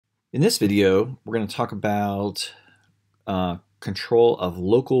In this video, we're going to talk about control of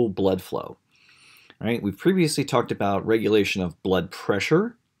local blood flow. Right? We've previously talked about regulation of blood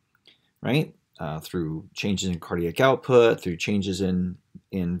pressure, right? Through changes in cardiac output, through changes in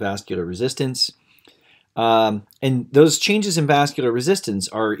vascular resistance. And those changes in vascular resistance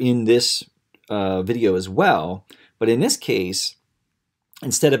are in this video as well. But in this case,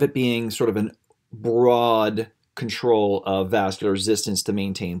 instead of it being sort of an broad control of vascular resistance to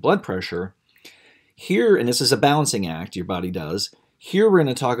maintain blood pressure, here, and this is a balancing act your body does, here we're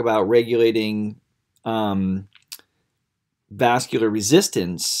going to talk about regulating vascular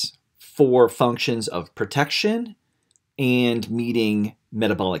resistance for functions of protection and meeting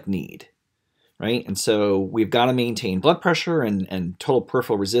metabolic need, right? And so we've got to maintain blood pressure, and total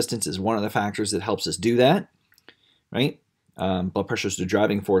peripheral resistance is one of the factors that helps us do that, right? Blood pressure is the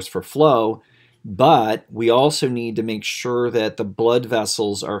driving force for flow, but we also need to make sure that the blood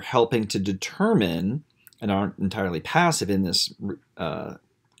vessels are helping to determine and aren't entirely passive in this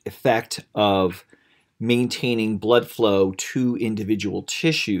effect of maintaining blood flow to individual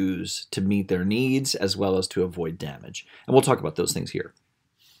tissues to meet their needs as well as to avoid damage. And we'll talk about those things here.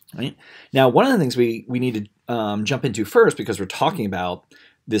 Right? Now, one of the things we need to jump into first, because we're talking about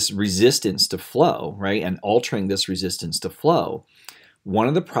this resistance to flow, right, and altering this resistance to flow, one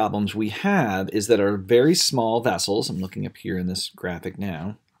of the problems we have is that our very small vessels, I'm looking up here in this graphic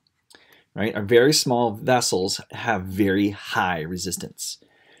now, right, our very small vessels have very high resistance.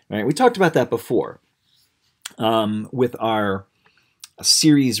 Right? We talked about that before with our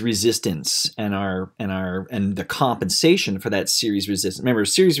series resistance and the compensation for that series resistance. Remember,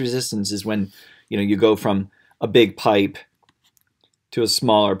 series resistance is when you go from a big pipe to a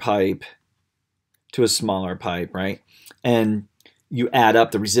smaller pipe to a smaller pipe, right? And you add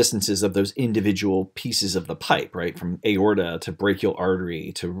up the resistances of those individual pieces of the pipe, right? From aorta to brachial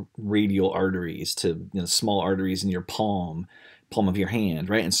artery to radial arteries to small arteries in your palm of your hand,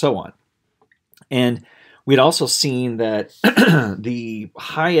 right? And so on. And we'd also seen that the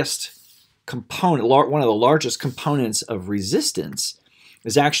highest component, one of the largest components of resistance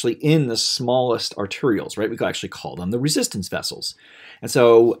is actually in the smallest arterioles, right? We could actually call them the resistance vessels. And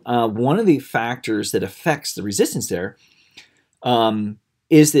so one of the factors that affects the resistance there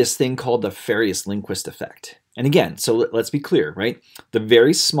is this thing called the Farias-Lindquist effect. And again, so let's be clear, right? The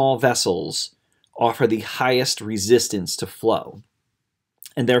very small vessels offer the highest resistance to flow,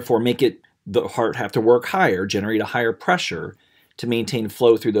 and therefore make the heart have to work higher, generate a higher pressure to maintain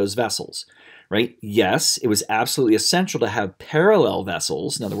flow through those vessels, right? Yes, it was absolutely essential to have parallel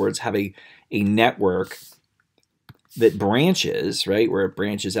vessels, in other words, have a network that branches, right, where it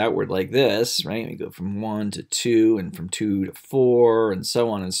branches outward like this, right? We go from 1 to 2 and from 2 to 4 and so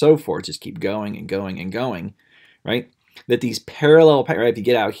on and so forth, just keep going and going and going, right? That these parallel, right, if you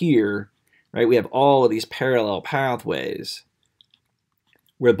get out here, right, we have all of these parallel pathways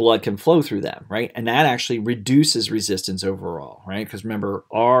where blood can flow through them, right? And that actually reduces resistance overall, right? Because remember,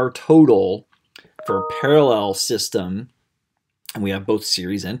 our total for a parallel system, and we have both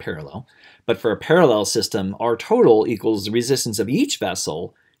series and parallel, but for a parallel system, our total equals the resistance of each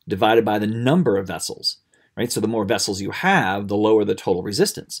vessel divided by the number of vessels, right? So the more vessels you have, the lower the total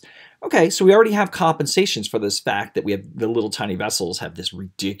resistance. Okay, so we already have compensations for this fact that we have the little tiny vessels have this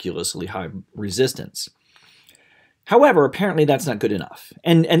ridiculously high resistance. However, apparently that's not good enough.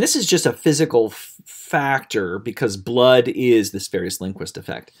 And this is just a physical factor because blood is this Farias-Lindquist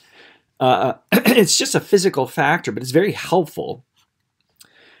effect. It's just a physical factor, but it's very helpful.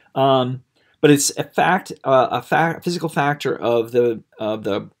 But it's a physical factor of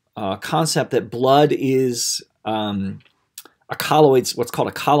the concept that blood is a colloid, what's called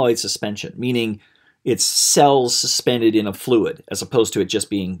a colloid suspension, meaning it's cells suspended in a fluid as opposed to it just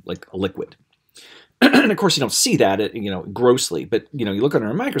being like a liquid. And of course, you don't see that, grossly, but you look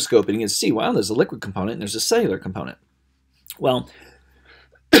under a microscope and you can see, well, there's a liquid component and there's a cellular component. Well,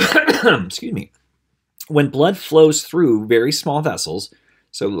 excuse me. When blood flows through very small vessels,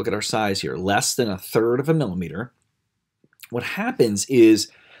 so look at our size here, less than 1/3 of a millimeter, what happens is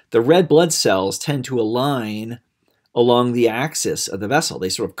the red blood cells tend to align along the axis of the vessel. They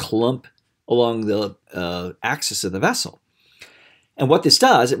sort of clump along the axis of the vessel. And what this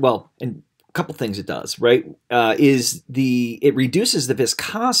does, and a couple things it does, right, it reduces the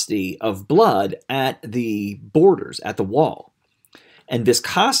viscosity of blood at the borders, at the wall. And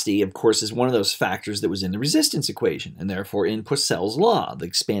viscosity, of course, is one of those factors that was in the resistance equation, and therefore in Poiseuille's law, the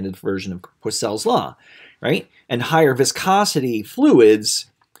expanded version of Poiseuille's law, right? And higher viscosity fluids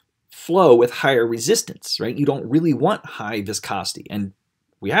flow with higher resistance, right? You don't really want high viscosity, and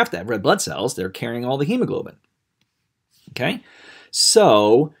we have to have red blood cells. They're carrying all the hemoglobin, okay?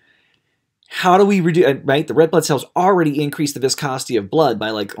 So how do we reduce, right? The red blood cells already increase the viscosity of blood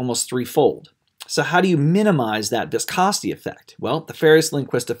by like almost threefold. So how do you minimize that viscosity effect? Well, the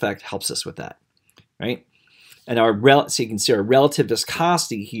Ferrius-Lindquist effect helps us with that, right? And so you can see our relative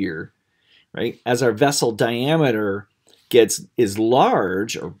viscosity here, right? As our vessel diameter is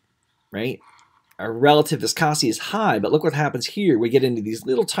large, right? Our relative viscosity is high, but look what happens here. We get into these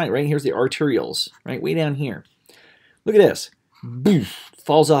little tiny, right? Here's the arterioles, right? Way down here. Look at this. Boom,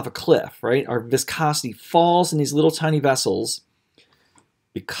 falls off a cliff, right? Our viscosity falls in these little tiny vessels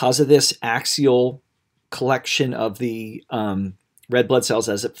because of this axial collection of the red blood cells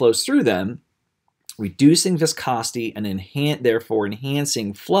as it flows through them, reducing viscosity and therefore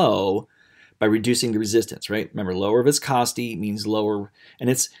enhancing flow by reducing the resistance, right? Remember, lower viscosity means lower, and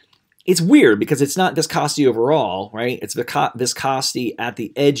it's weird because it's not viscosity overall, right? It's viscosity at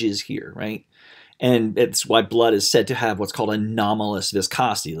the edges here, right? And it's why blood is said to have what's called anomalous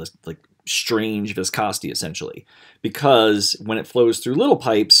viscosity, like strange viscosity, essentially. Because when it flows through little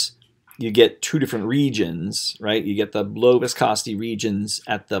pipes, you get two different regions, right? You get the low viscosity regions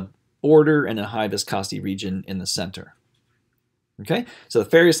at the border and a high viscosity region in the center. Okay? So the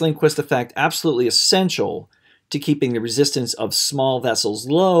Ferrius-Lindquist effect, absolutely essential to keeping the resistance of small vessels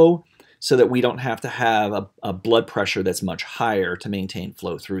low so that we don't have to have a blood pressure that's much higher to maintain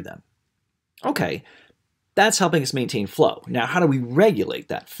flow through them. Okay, that's helping us maintain flow. Now, how do we regulate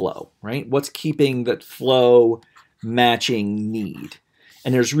that flow, right? What's keeping that flow matching need?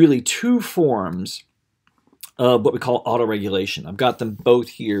 And there's really two forms of what we call autoregulation. I've got them both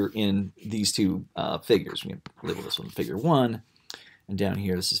here in these two figures. We can label this one figure 1, and down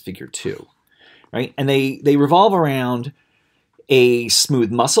here this is figure 2, right? And they revolve around a smooth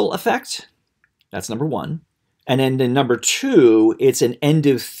muscle effect. That's number 1. And then the number 2, it's an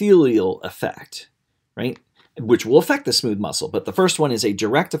endothelial effect, right? Which will affect the smooth muscle. But the first one is a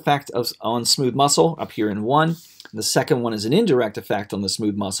direct effect on smooth muscle up here in 1. The second one is an indirect effect on the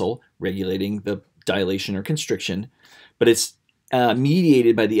smooth muscle, regulating the dilation or constriction. But it's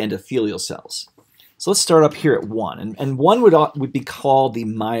mediated by the endothelial cells. So let's start up here at 1. And 1 would be called the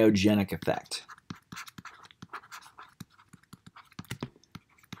myogenic effect.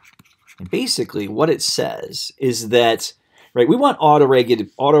 And basically what it says is that, right, we want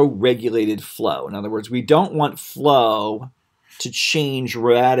auto-regulated flow. In other words, we don't want flow to change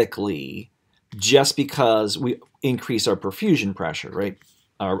radically just because we increase our perfusion pressure, right?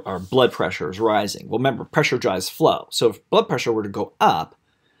 Our blood pressure is rising. Well, remember, pressure drives flow. So if blood pressure were to go up,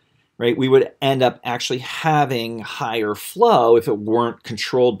 right, we would end up actually having higher flow if it weren't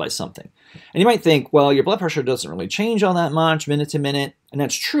controlled by something. And you might think, well, your blood pressure doesn't really change all that much minute to minute, and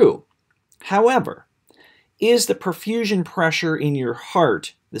that's true. However, is the perfusion pressure in your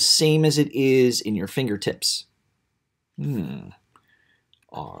heart the same as it is in your fingertips?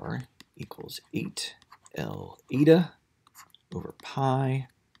 R equals 8L eta over pi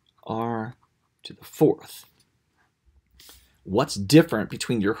r to the 4th. What's different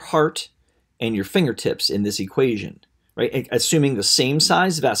between your heart and your fingertips in this equation, right? Assuming the same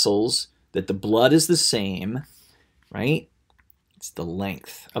size vessels, that the blood is the same, right? It's the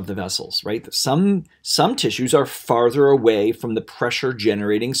length of the vessels, right? Some tissues are farther away from the pressure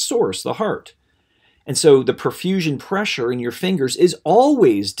generating source, the heart. And so the perfusion pressure in your fingers is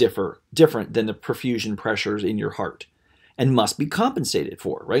always different than the perfusion pressures in your heart and must be compensated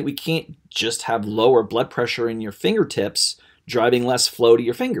for, right? We can't just have lower blood pressure in your fingertips driving less flow to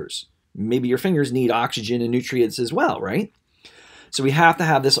your fingers. Maybe your fingers need oxygen and nutrients as well, right? So we have to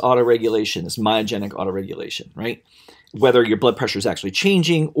have this autoregulation, this myogenic autoregulation, right? Whether your blood pressure is actually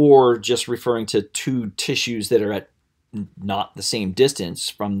changing or just referring to two tissues that are at not the same distance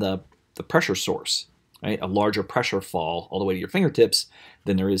from the pressure source, right? A larger pressure fall all the way to your fingertips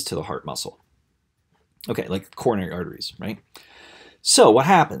than there is to the heart muscle. Okay, like coronary arteries, right? So what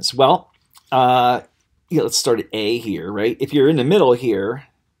happens? Well, let's start at A here, right? If you're in the middle here,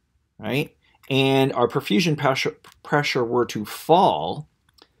 right, and our perfusion pressure were to fall,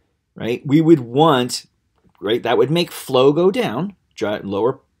 right, we would want, right, that would make flow go down,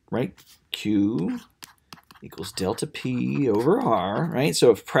 lower, right, Q equals delta P over R, right? So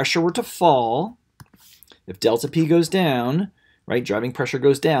if pressure were to fall, if delta P goes down, right, driving pressure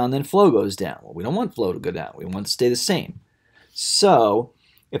goes down, then flow goes down. Well, we don't want flow to go down. We want it to stay the same. So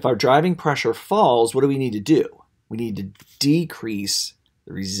if our driving pressure falls, what do we need to do? We need to decrease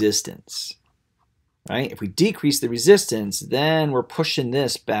the resistance, right? If we decrease the resistance, then we're pushing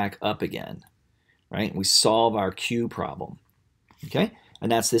this back up again, right? We solve our Q problem, okay?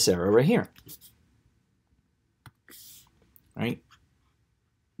 And that's this arrow right here, right?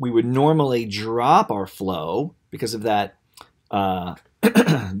 We would normally drop our flow because of that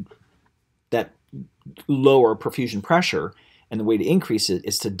that lower perfusion pressure, and the way to increase it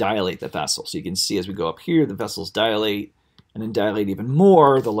is to dilate the vessel. So you can see as we go up here, the vessels dilate, and then dilate even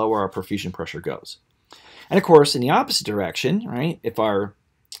more, the lower our perfusion pressure goes. And of course, in the opposite direction, right, if our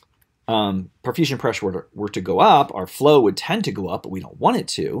perfusion pressure were to go up, our flow would tend to go up, but we don't want it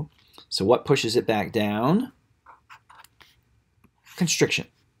to. So what pushes it back down? Constriction,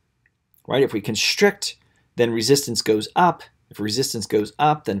 right? If we constrict, then resistance goes up. If resistance goes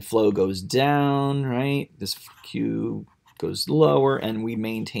up, then flow goes down, right? This Q goes lower, and we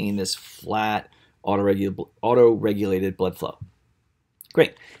maintain this flat, auto-regulated blood flow.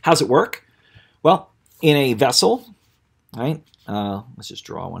 Great. How does it work? Well, in a vessel, right? Let's just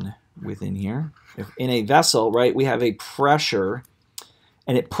draw one within here. If in a vessel, right, we have a pressure,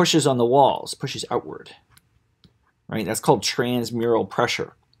 and it pushes on the walls, pushes outward, right? That's called transmural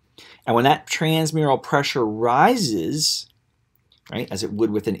pressure. And when that transmural pressure rises, right, as it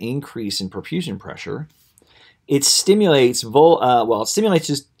would with an increase in perfusion pressure, it stimulates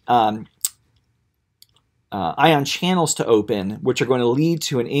just ion channels to open, which are going to lead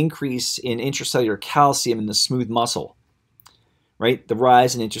to an increase in intracellular calcium in the smooth muscle. Right, the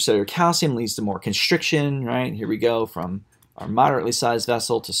rise in intracellular calcium leads to more constriction. Right, here we go from our moderately sized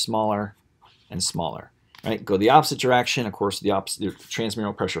vessel to smaller and smaller. Right, go the opposite direction. Of course, the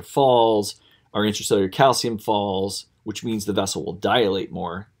transmural pressure falls, our intracellular calcium falls, which means the vessel will dilate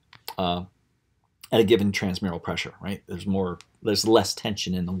more at a given transmural pressure. Right, there's less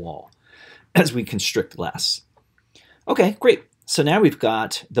tension in the wall as we constrict less. Okay, great. So now we've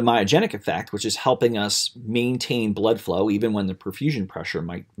got the myogenic effect, which is helping us maintain blood flow even when the perfusion pressure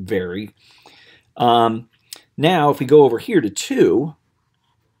might vary. Now, if we go over here to 2,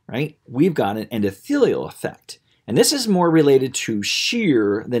 right, we've got an endothelial effect. And this is more related to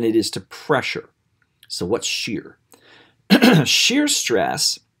shear than it is to pressure. So what's shear? Shear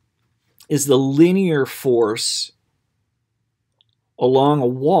stress is the linear force along a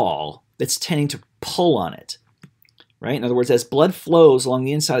wall that's tending to pull on it. Right? In other words, as blood flows along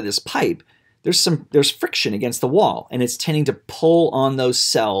the inside of this pipe, there's friction against the wall, and it's tending to pull on those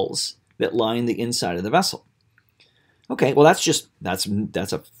cells that line the inside of the vessel. Okay, well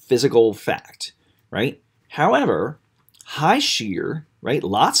that's a physical fact, right? However, high shear, right,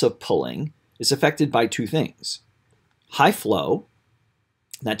 lots of pulling, is affected by 2 things. High flow,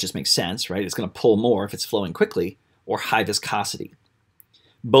 that just makes sense, right? It's going to pull more if it's flowing quickly, or high viscosity.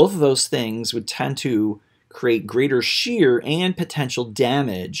 Both of those things would tend to create greater shear and potential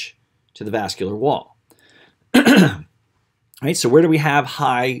damage to the vascular wall. Right? So where do we have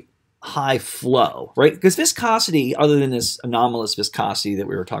high flow, right? Because viscosity, other than this anomalous viscosity that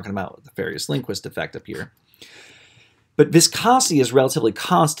we were talking about with the Farias-Lindquist effect up here, but viscosity is relatively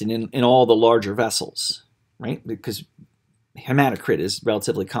constant in all the larger vessels, right? Because hematocrit is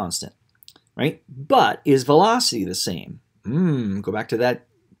relatively constant, right? But is velocity the same? Go back to that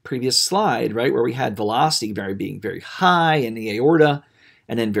previous slide, right, where we had velocity being very high in the aorta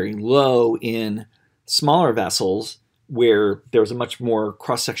and then very low in smaller vessels where there was a much more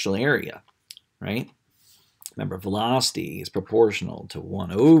cross-sectional area, right? Remember, velocity is proportional to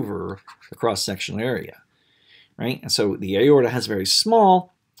 1 over the cross-sectional area, right? And so the aorta has a very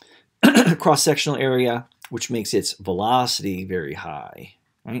small cross-sectional area, which makes its velocity very high,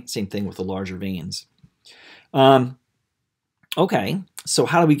 right? Same thing with the larger veins. Okay, so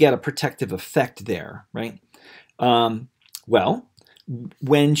how do we get a protective effect there, right? Well,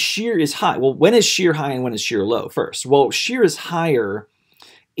 when shear is high, when is shear high and when is shear low first? Well, shear is higher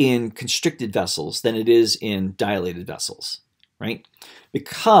in constricted vessels than it is in dilated vessels, right?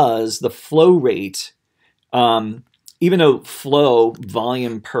 Because the flow rate, even though flow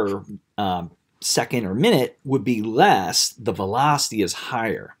volume per second or minute would be less, the velocity is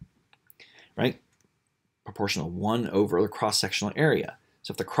higher, right? Proportional 1 over the cross-sectional area.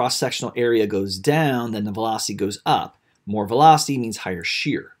 So if the cross-sectional area goes down, then the velocity goes up. More velocity means higher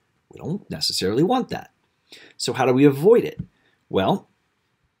shear. We don't necessarily want that. So how do we avoid it? Well,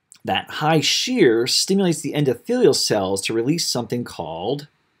 that high shear stimulates the endothelial cells to release something called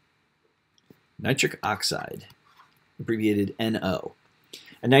nitric oxide, abbreviated NO.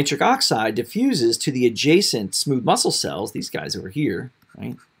 And nitric oxide diffuses to the adjacent smooth muscle cells, these guys over here,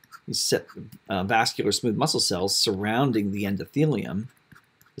 right? These vascular smooth muscle cells surrounding the endothelium,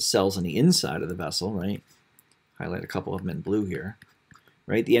 the cells on the inside of the vessel, right? Highlight a couple of them in blue here,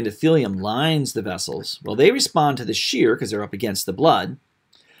 right? The endothelium lines the vessels. Well, they respond to the shear because they're up against the blood,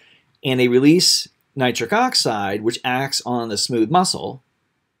 and they release nitric oxide, which acts on the smooth muscle,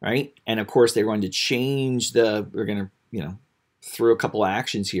 right? And of course, they're going to change we're going to, through a couple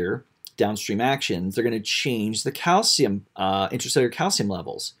actions here, downstream actions, they're going to change the calcium, intracellular calcium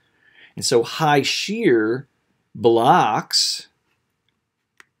levels. And so high shear blocks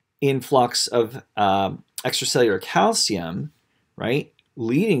influx of extracellular calcium, right,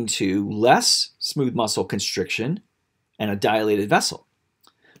 leading to less smooth muscle constriction and a dilated vessel.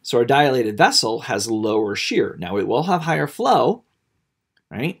 So our dilated vessel has lower shear. Now it will have higher flow,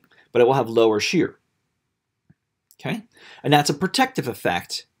 right, but it will have lower shear. Okay, and that's a protective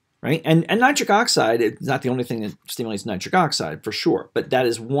effect, right? And nitric oxide is not the only thing that stimulates nitric oxide, for sure, but that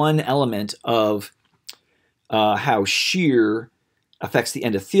is one element of how shear affects the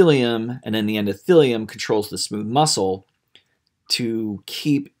endothelium, and then the endothelium controls the smooth muscle to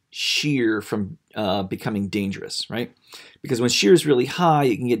keep shear from becoming dangerous, right? Because when shear is really high,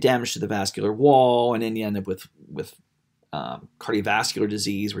 you can get damage to the vascular wall, and then you end up with cardiovascular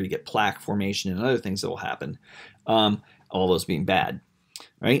disease where you get plaque formation and other things that will happen, all those being bad,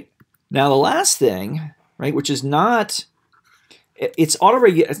 right? Now the last thing, right, which is not, it's not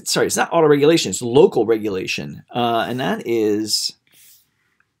autoregulation, it's local regulation, and that is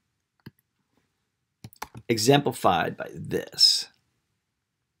exemplified by this.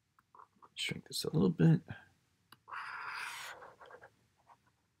 Shrink this a little bit.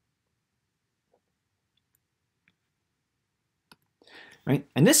 Right,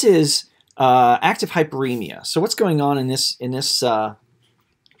 and this is active hyperemia. So what's going on in this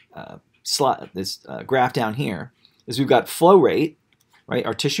graph down here is we've got flow rate, right?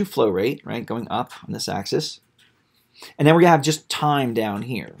 Our tissue flow rate, right, going up on this axis, and then we're gonna have just time down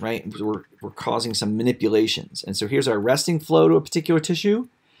here, right? We're causing some manipulations, and so here's our resting flow to a particular tissue.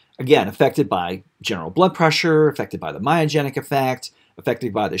 Again, affected by general blood pressure, affected by the myogenic effect,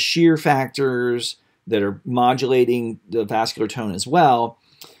 affected by the shear factors that are modulating the vascular tone as well.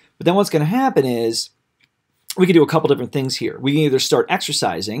 But then what's going to happen is we can do a couple different things here. We can either start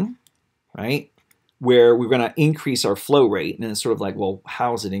exercising, right, where we're going to increase our flow rate, and it's sort of like, well,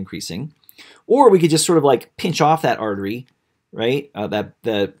 how is it increasing? Or we could just sort of like pinch off that artery, right,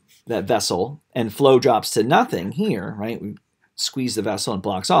 that vessel, and flow drops to nothing here, right? We squeeze the vessel and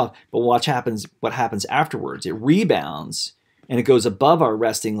blocks off, but what happens afterwards? It rebounds and it goes above our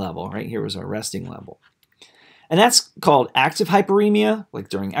resting level. Right here was our resting level. And that's called active hyperemia, like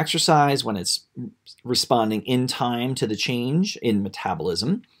during exercise when it's responding in time to the change in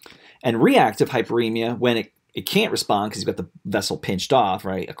metabolism. And reactive hyperemia when it can't respond because you've got the vessel pinched off,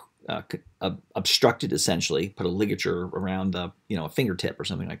 right? Obstructed essentially, put a ligature around a fingertip or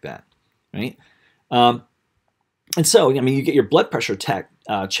something like that, right? And so, I mean, you get your blood pressure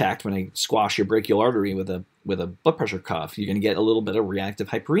checked when they squash your brachial artery with a blood pressure cuff. You're going to get a little bit of reactive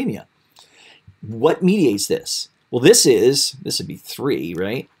hyperemia. What mediates this? Well, this would be 3,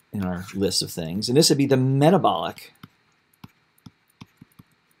 right, in our list of things. And this would be the metabolic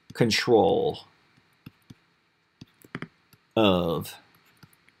control of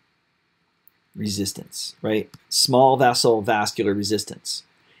resistance, right? Small vessel vascular resistance.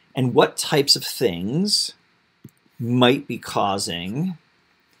 And what types of things might be causing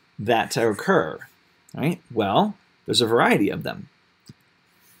that to occur, right? Well, there's a variety of them.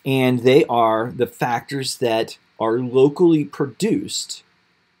 And they are the factors that are locally produced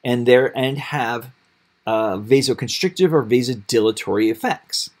and have vasoconstrictive or vasodilatory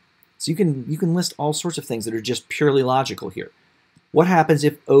effects. So you can list all sorts of things that are just purely logical here. What happens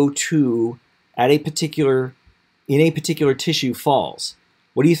if O2 in a particular tissue falls?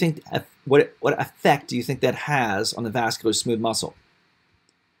 What do you think? What effect do you think that has on the vascular smooth muscle?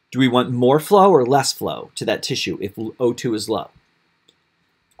 Do we want more flow or less flow to that tissue if O2 is low?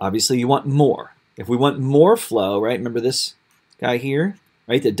 Obviously, you want more. If we want more flow, right? Remember this guy here,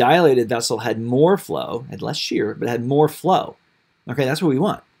 right? The dilated vessel had more flow, had less shear, but had more flow. Okay, that's what we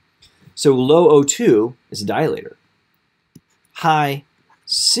want. So low O2 is a dilator. High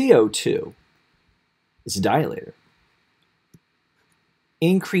CO2 is a dilator.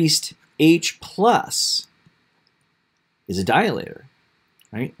 Increased H plus is a dilator,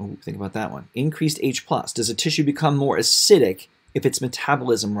 right? Oh, think about that one. Increased H plus. Does a tissue become more acidic if its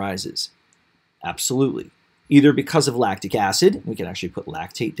metabolism rises? Absolutely. Either because of lactic acid, we can actually put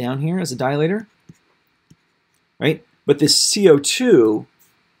lactate down here as a dilator, right? But this CO2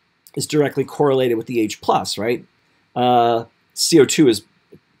 is directly correlated with the H plus, right? CO2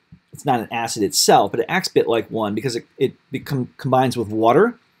 it's not an acid itself, but it acts a bit like one because it combines with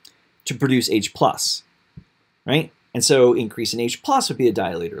water to produce H plus, right? And so increase in H plus would be a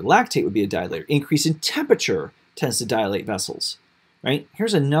dilator. Lactate would be a dilator. Increase in temperature tends to dilate vessels, right?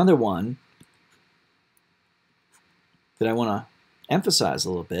 Here's another one that I want to emphasize a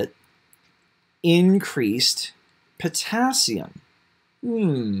little bit. Increased potassium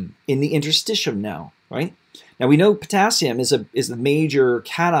in the interstitium now, right? Now we know potassium is the major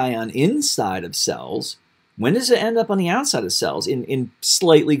cation inside of cells. When does it end up on the outside of cells in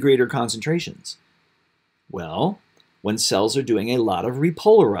slightly greater concentrations? Well, when cells are doing a lot of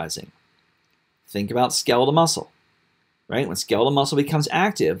repolarizing. Think about skeletal muscle, right? When skeletal muscle becomes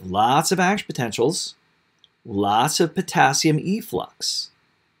active, lots of action potentials, lots of potassium efflux,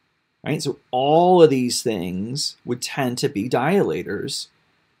 right? So all of these things would tend to be dilators,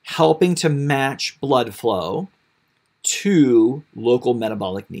 helping to match blood flow to local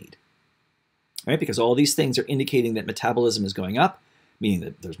metabolic need, right? Because all these things are indicating that metabolism is going up, meaning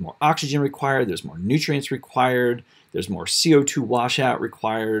that there's more oxygen required, there's more nutrients required, there's more CO2 washout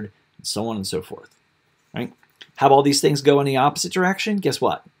required, and so on and so forth, right? Have all these things go in the opposite direction? Guess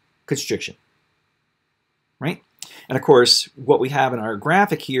what? Constriction, right? And of course, what we have in our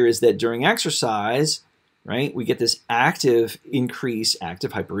graphic here is that during exercise, right, we get this active increase,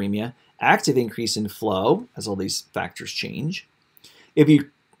 active hyperemia, active increase in flow as all these factors change. If you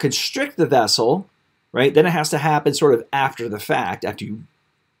constrict the vessel, right, then it has to happen sort of after the fact, after you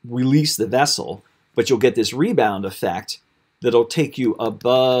release the vessel, but you'll get this rebound effect that'll take you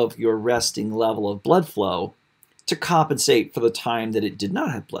above your resting level of blood flow to compensate for the time that it did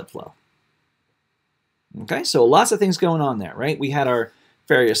not have blood flow. Okay, so lots of things going on there, right? We had our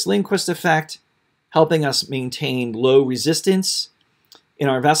Farias-Lindquist effect, helping us maintain low resistance in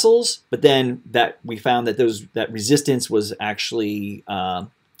our vessels, but then that we found that that resistance was actually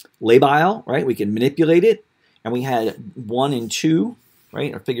labile, right? We can manipulate it, and we had 1 and 2,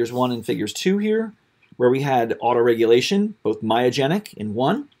 right? Or figures 1 and figures 2 here, where we had autoregulation, both myogenic in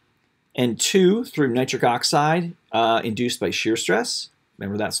 1, and 2 through nitric oxide induced by shear stress.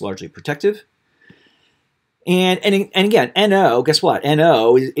 Remember, that's largely protective. And again, NO, guess what?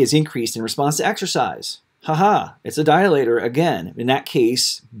 NO is increased in response to exercise. Haha, it's a dilator again, in that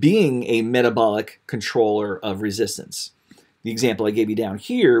case, being a metabolic controller of resistance. The example I gave you down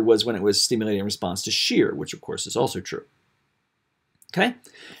here was when it was stimulated in response to shear, which of course is also true. Okay?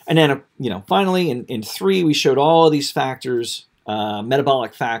 And then, finally in 3, we showed all of these factors,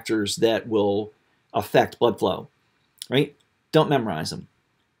 metabolic factors that will affect blood flow, right? Don't memorize them.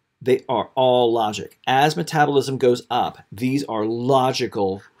 They are all logic. As metabolism goes up, these are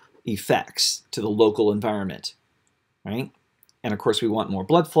logical effects to the local environment, right? And of course, we want more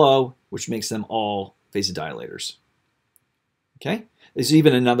blood flow, which makes them all vasodilators. Okay? There's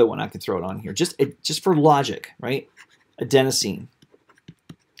even another one I could throw it on here, just for logic, right? Adenosine.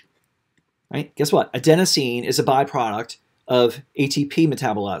 Right? Guess what? Adenosine is a byproduct of ATP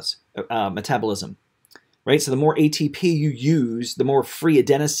metabolism. Right? So the more ATP you use, the more free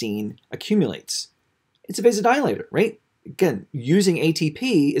adenosine accumulates. It's a vasodilator, right? Again, using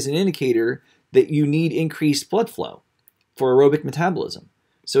ATP is an indicator that you need increased blood flow for aerobic metabolism.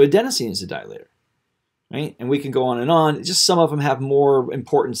 So adenosine is a dilator, right? And we can go on and on. Just some of them have more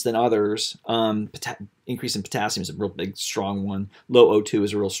importance than others. Increase in potassium is a real big, strong one. Low O2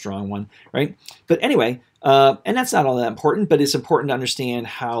 is a real strong one, right? But anyway, and that's not all that important, but it's important to understand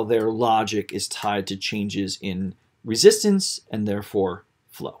how their logic is tied to changes in resistance and therefore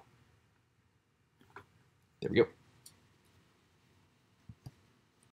flow. There we go.